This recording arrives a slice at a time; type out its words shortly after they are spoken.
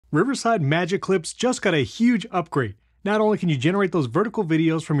Riverside Magic Clips just got a huge upgrade. Not only can you generate those vertical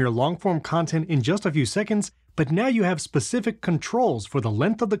videos from your long-form content in just a few seconds, but now you have specific controls for the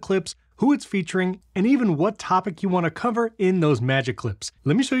length of the clips, who it's featuring, and even what topic you want to cover in those magic clips.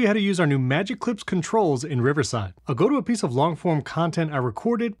 Let me show you how to use our new Magic Clips controls in Riverside. I'll go to a piece of long-form content I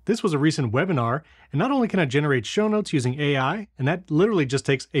recorded. This was a recent webinar, and not only can I generate show notes using AI, and that literally just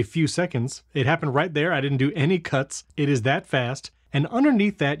takes a few seconds. It happened right there. I didn't do any cuts. It is that fast. And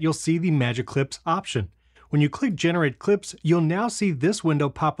underneath that, you'll see the Magic Clips option. When you click Generate Clips, you'll now see this window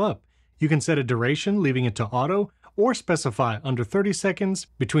pop up. You can set a duration, leaving it to auto, or specify under 30 seconds,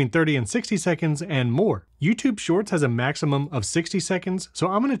 between 30 and 60 seconds, and more. YouTube Shorts has a maximum of 60 seconds, so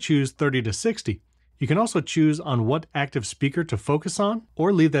I'm going to choose 30 to 60. You can also choose on what active speaker to focus on,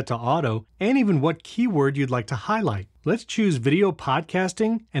 or leave that to auto, and even what keyword you'd like to highlight. Let's choose video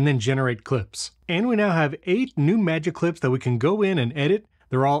podcasting and then generate clips. And we now have 8 new magic clips that we can go in and edit.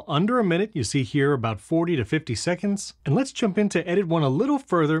 They're all under a minute. You see here about 40 to 50 seconds. And let's jump in to edit one a little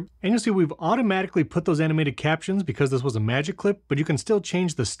further. And you'll see we've automatically put those animated captions because this was a magic clip, but you can still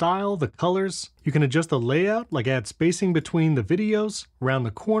change the style, the colors. You can adjust the layout, like add spacing between the videos, around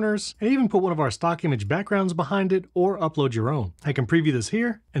the corners, and even put one of our stock image backgrounds behind it or upload your own. I can preview this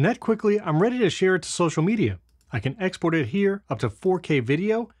here, and that quickly, I'm ready to share it to social media. I can export it here up to 4K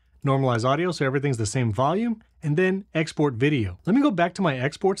video, normalize audio so everything's the same volume, and then export video. Let me go back to my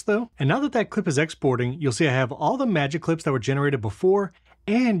exports though, and now that that clip is exporting, you'll see I have all the magic clips that were generated before,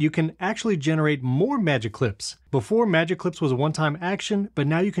 and you can actually generate more magic clips. Before, magic clips was a one-time action, but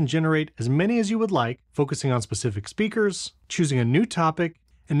now you can generate as many as you would like, focusing on specific speakers, choosing a new topic,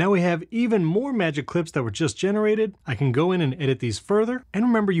 and now we have even more magic clips that were just generated. I can go in and edit these further. And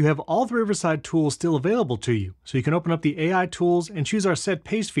remember, you have all the Riverside tools still available to you. So you can open up the AI tools and choose our set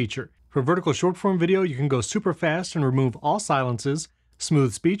pace feature. For vertical short form video, you can go super fast and remove all silences.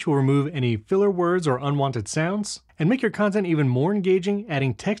 Smooth speech will remove any filler words or unwanted sounds. And make your content even more engaging,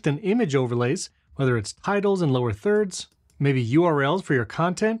 adding text and image overlays, whether it's titles and lower thirds, maybe URLs for your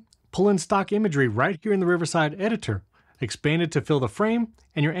content. Pull in stock imagery right here in the Riverside editor. Expand it to fill the frame,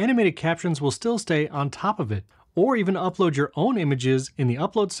 and your animated captions will still stay on top of it. Or even upload your own images in the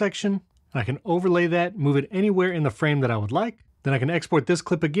upload section. I can overlay that, move it anywhere in the frame that I would like. Then I can export this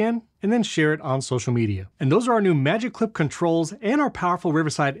clip again, and then share it on social media. And those are our new Magic Clip controls and our powerful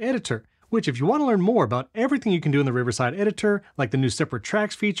Riverside editor, which if you want to learn more about everything you can do in the Riverside editor, like the new separate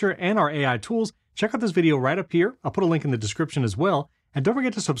tracks feature and our AI tools, check out this video right up here. I'll put a link in the description as well. And don't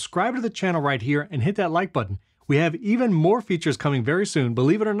forget to subscribe to the channel right here and hit that like button. We have even more features coming very soon,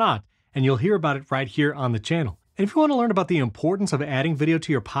 believe it or not, and you'll hear about it right here on the channel. And if you want to learn about the importance of adding video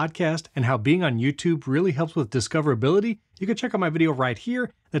to your podcast and how being on YouTube really helps with discoverability, you can check out my video right here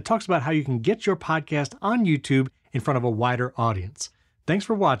that talks about how you can get your podcast on YouTube in front of a wider audience. Thanks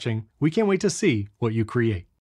for watching. We can't wait to see what you create.